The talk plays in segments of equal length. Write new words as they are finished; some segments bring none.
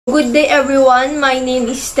Good day everyone, my name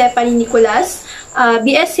is Stephanie Nicolas,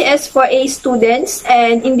 BSCS 4A students,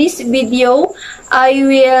 and in this video, I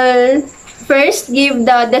will first give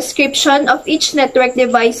the description of each network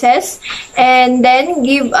devices and then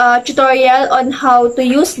give a tutorial on how to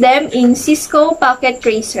use them in Cisco Packet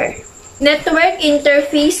Tracer. Network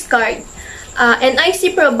Interface Card.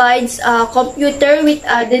 NIC provides a computer with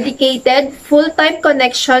a dedicated full-time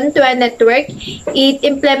connection to a network. It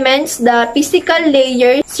implements the physical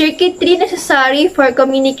layer circuitry necessary for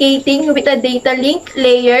communicating with a data link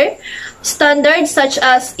layer, standards such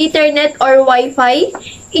as Ethernet or Wi-Fi.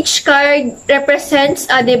 Each card represents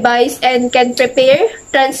a device and can prepare,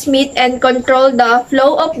 transmit, and control the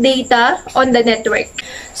flow of data on the network.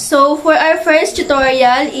 So, for our first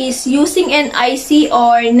tutorial is using an IC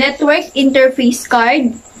or Network Interface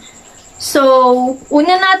Card. So,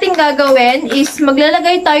 una natin gagawin is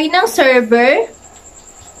maglalagay tayo ng server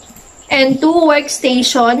and 2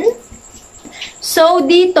 workstation. So,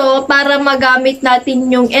 dito, para magamit natin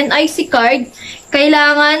yung NIC card,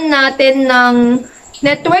 kailangan natin ng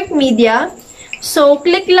network media. So,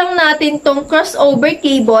 click lang natin tong crossover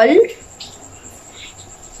cable.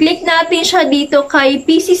 Click natin siya dito kay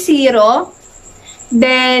PC0.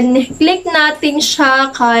 Then, click natin siya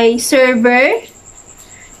kay server.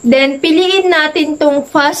 Then, piliin natin tong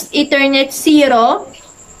fast Ethernet 0.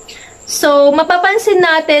 So, mapapansin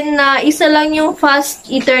natin na isa lang yung fast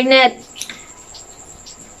Ethernet.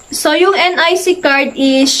 So, yung NIC card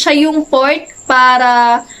is siya yung port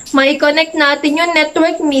para mai-connect natin yung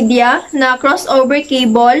network media na crossover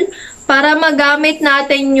cable para magamit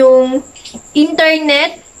natin yung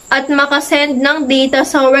internet at makasend ng data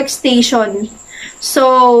sa workstation.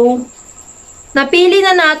 So, napili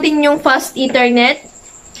na natin yung fast Ethernet.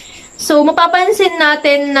 So, mapapansin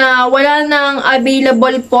natin na wala nang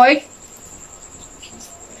available port.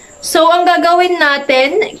 So, ang gagawin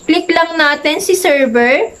natin, click lang natin si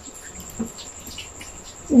server.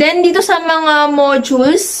 Then, dito sa mga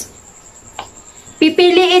modules,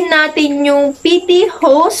 pipiliin natin yung PT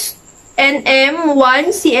host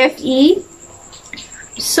NM1 CFE.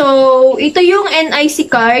 So, ito yung NIC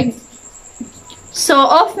card. So,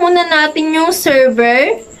 off muna natin yung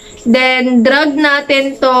server. Then, drag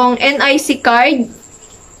natin tong NIC card.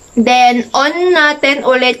 Then, on natin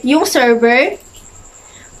ulit yung server.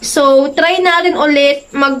 So, try natin ulit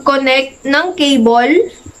mag-connect ng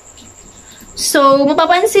cable. So,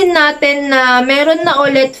 mapapansin natin na meron na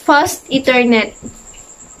ulit fast Ethernet.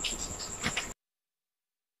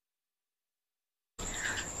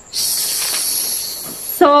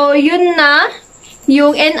 So, yun na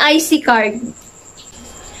yung NIC card.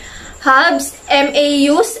 Hubs,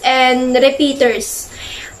 MAUs, and repeaters.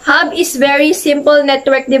 Hub is very simple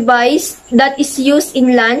network device that is used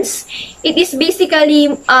in LANs. It is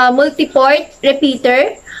basically a multi-port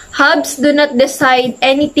repeater. Hubs do not decide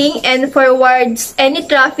anything and forwards any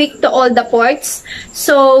traffic to all the ports.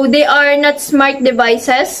 So, they are not smart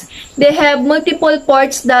devices. They have multiple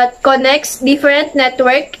ports that connects different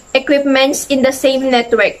network equipments in the same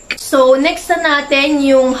network. So, next na natin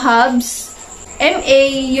yung hubs,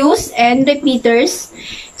 MAUs, and repeaters.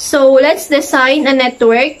 So, let's design a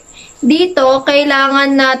network. Dito,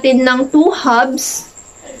 kailangan natin ng 2 hubs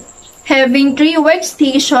having 3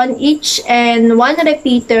 workstation each and 1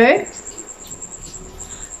 repeater.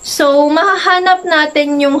 So, mahahanap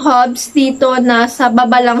natin yung hubs dito na sa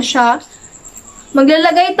baba lang siya.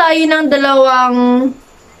 Maglalagay tayo ng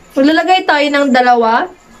dalawa.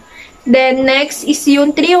 Then, next is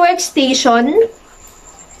yung 3 workstation.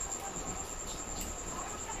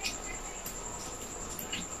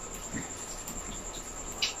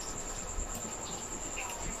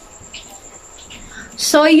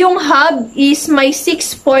 So, yung hub is may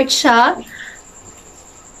 6 port siya.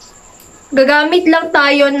 Gagamit lang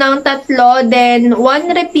tayo ng 3, then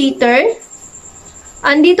 1 repeater.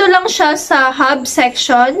 Andito lang siya sa hub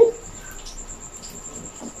section.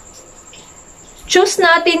 Choose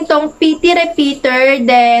natin tong PT repeater,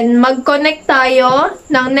 then mag-connect tayo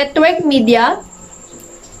ng network media.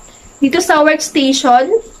 Dito sa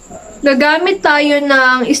workstation, gagamit tayo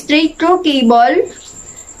ng straight through cable.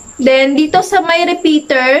 Then, dito sa may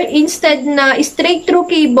repeater, instead na straight through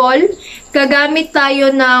cable, gagamit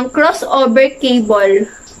tayo ng crossover cable.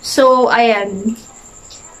 So, ayan.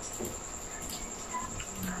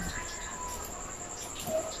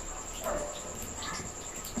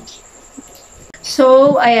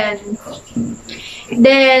 So, ayan.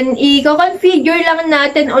 Then, i-configure lang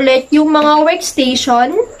natin ulit yung mga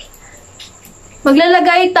workstation.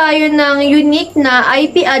 Maglalagay tayo ng unique na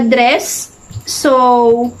IP address.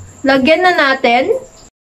 So, lagyan na natin.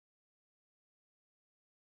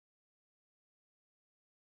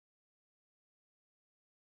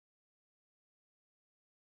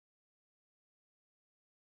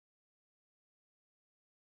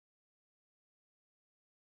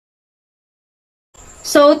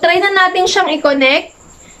 So, try na natin siyang i-connect.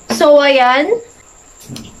 So, ayan.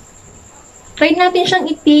 Try natin siyang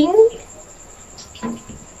i-ping.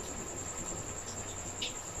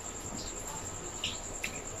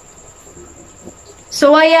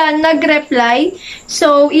 So, ayan, nag-reply.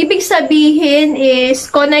 So, ibig sabihin is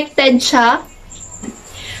connected siya.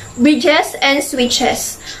 Bridges and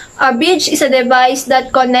switches. A bridge is a device that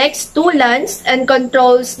connects two LANs and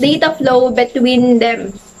controls data flow between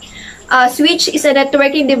them. A switch is a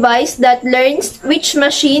networking device that learns which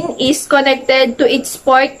machine is connected to its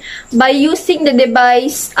port by using the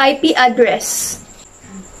device IP address.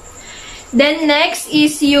 Then next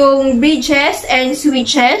is yung bridges and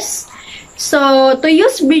switches. So, to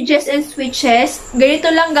use bridges and switches,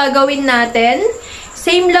 ganito lang gagawin natin.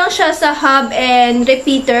 Same lang siya sa hub and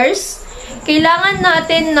repeaters. Kailangan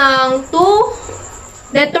natin ng two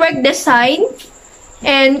network design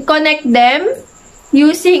and connect them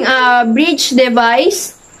using a bridge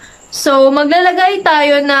device. So, maglalagay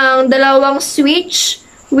tayo ng dalawang switch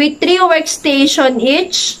with 3 workstation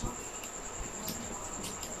each.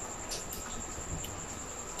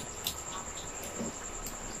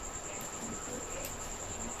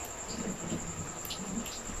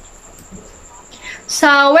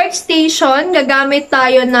 Sa workstation, gagamit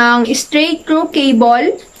tayo ng straight through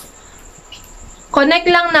cable. Connect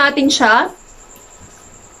lang natin siya.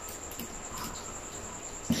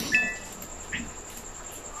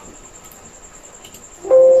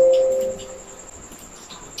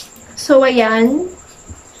 So, ayan.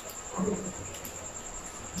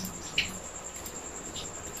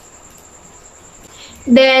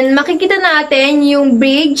 Then, makikita natin yung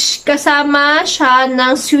bridge kasama siya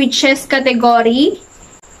ng switches category.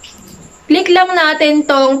 Click lang natin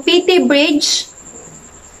tong PT bridge.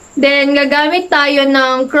 Then, gagamit tayo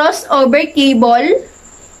ng crossover cable.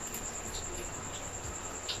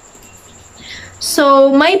 So,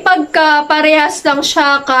 may pagkaparehas lang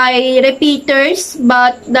siya kay repeaters,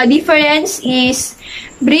 but the difference is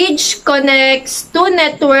bridge connects two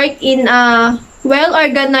network in a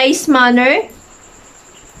well-organized manner.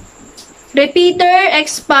 Repeater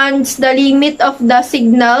expands the limit of the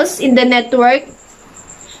signals in the network.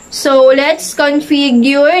 So, let's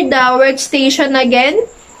configure the workstation again.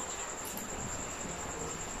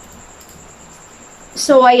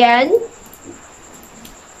 So, ayan.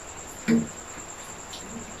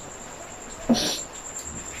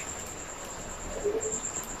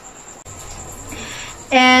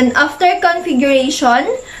 And after configuration,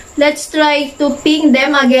 let's try to ping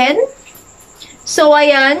them again. So,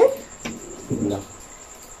 ayan.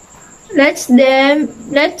 Let's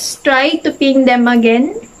try to ping them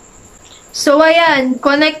again. So, ayan.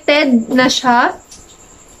 Connected na siya.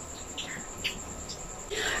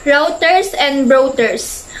 Routers and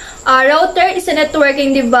Brouters. A router is a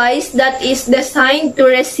networking device that is designed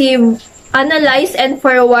to receive, analyze, and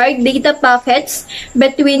forward data packets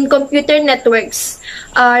between computer networks.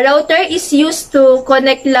 A router is used to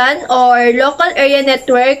connect LAN or local area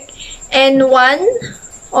network and WAN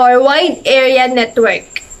or wide area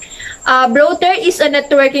network. A router is a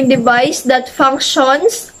networking device that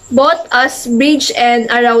functions both as bridge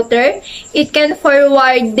and a router. It can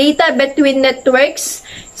forward data between networks,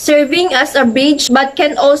 serving as a bridge, but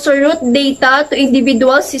can also route data to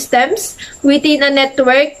individual systems within a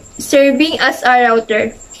network, serving as a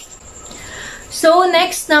router. So,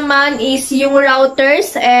 next naman is yung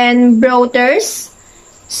routers and Brouters.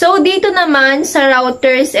 So, dito naman sa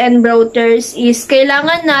routers and Brouters is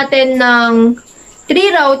kailangan natin ng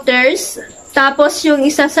 3 routers. Tapos, yung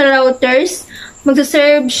isa sa routers,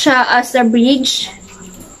 magsaserve siya as a bridge.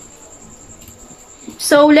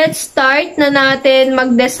 So, let's start na natin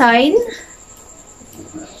mag-design.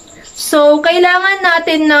 So, kailangan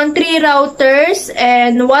natin ng 3 routers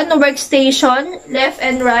and 1 workstation, left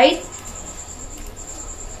and right.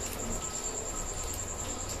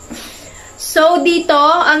 So, dito,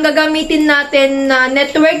 ang gagamitin natin na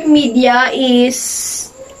network media is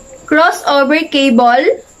crossover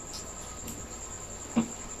cable.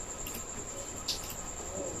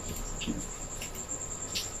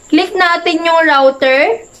 Click natin yung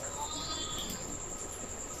router.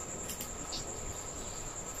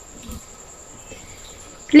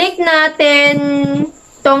 Click natin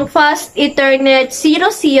tong Fast Ethernet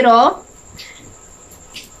 00.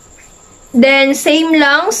 Then, same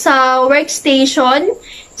lang sa workstation.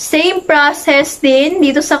 Same process din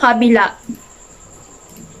dito sa kabila.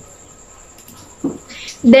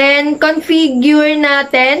 Then, configure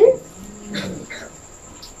natin.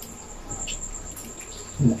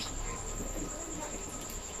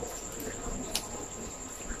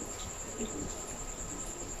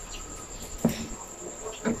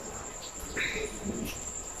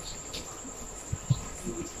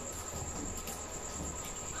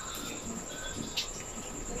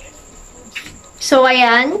 So,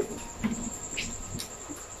 ayan.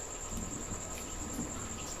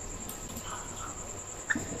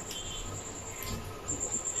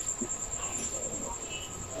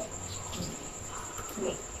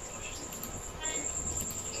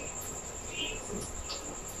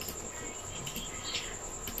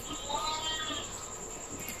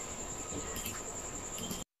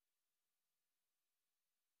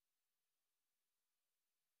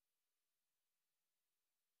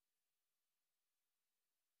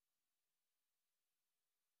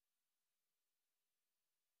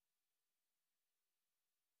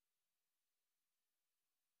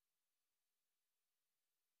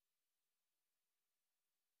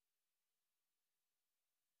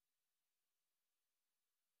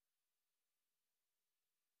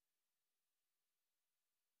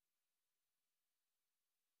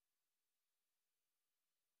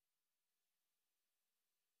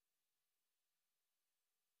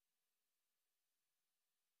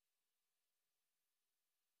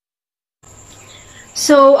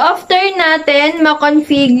 So, after natin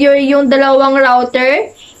ma-configure yung dalawang router,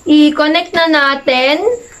 i-connect na natin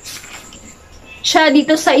siya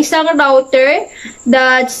dito sa isang router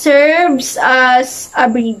that serves as a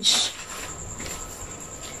bridge.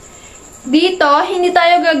 Dito, hindi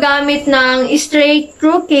tayo gagamit ng straight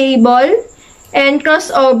through cable and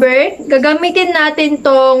crossover. Gagamitin natin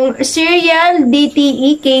tong serial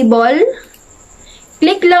DTE cable.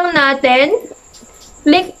 Click lang natin.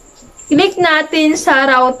 Click natin sa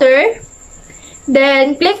router.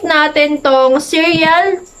 Then, click natin tong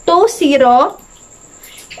serial 20.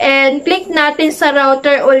 And click natin sa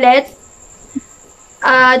router ulit.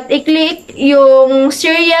 At i-click yung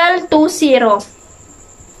serial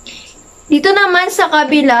 20. Dito naman sa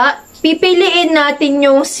kabila, pipiliin natin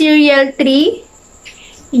yung serial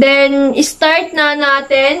 3. Then, start na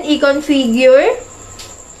natin i-configure.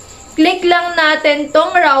 Click lang natin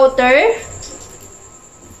tong router.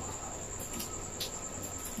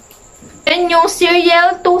 Then, yung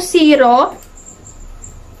serial 20.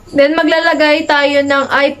 Then, maglalagay tayo ng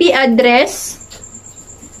IP address.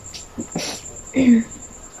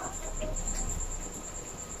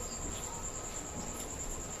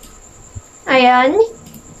 Ayan.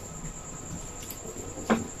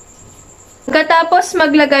 Pagkatapos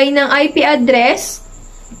maglagay ng IP address,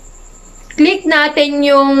 click natin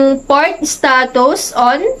yung port status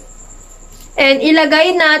on. And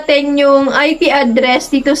ilagay natin yung IP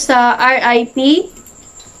address dito sa RIP.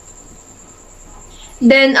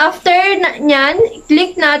 Then, after nyan,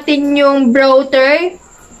 click natin yung Brouter.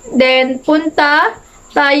 Then, punta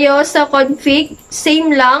tayo sa config.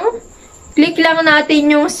 Same lang. Click lang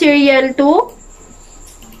natin yung serial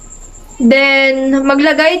 2. Then,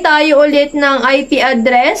 maglagay tayo ulit ng IP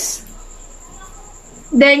address.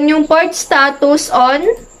 Then, yung port status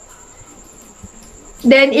on.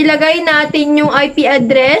 Then, ilagay natin yung IP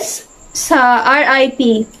address sa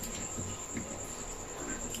RIP.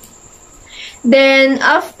 Then,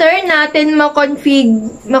 after natin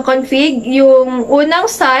ma-config yung unang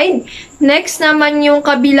side, next naman yung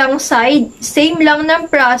kabilang side. Same lang ng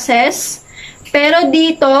process. Pero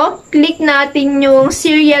dito, click natin yung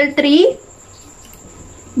serial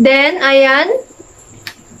 3. Then, ayan.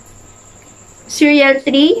 Serial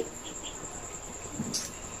 3.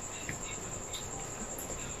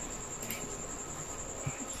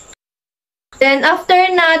 Then, after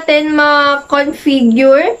natin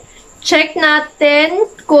ma-configure, check natin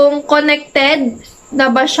kung connected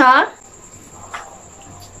na ba siya.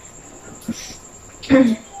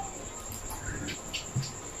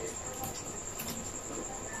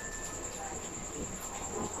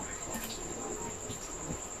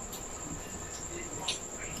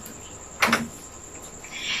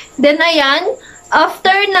 Then, ayan,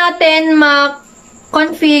 after natin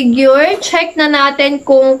ma-configure, check na natin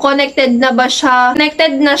kung connected na ba siya.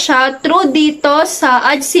 Connected na siya through dito sa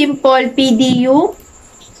Add Simple PDU.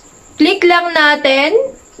 Click lang natin.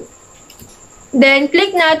 Then,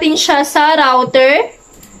 click natin siya sa router.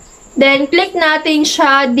 Then, click natin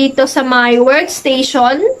siya dito sa My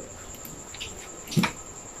Workstation.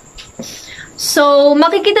 So,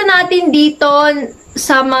 makikita natin dito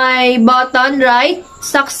sa may button, right?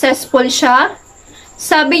 Successful siya.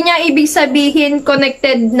 Sabi niya, ibig sabihin,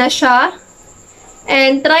 connected na siya.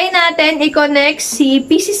 And try natin i-connect si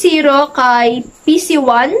PC0 kay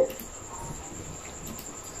PC1.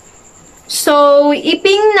 So,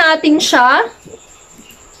 iping natin siya.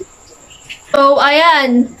 So,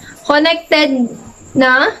 ayan. Connected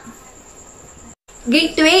na.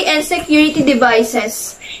 Gateway and security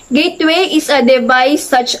devices. Gateway is a device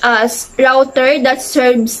such as router that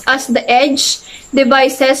serves as the edge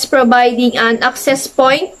devices providing an access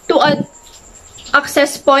point to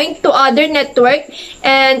access point to other network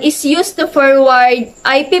and is used to forward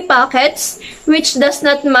IP packets which does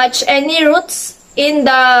not match any routes in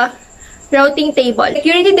the routing table.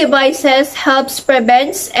 Security devices helps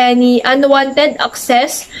prevents any unwanted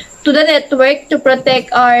access to the network to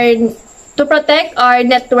protect our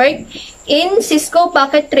network. In Cisco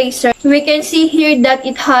Packet Tracer, we can see here that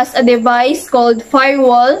it has a device called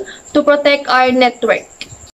firewall to protect our network.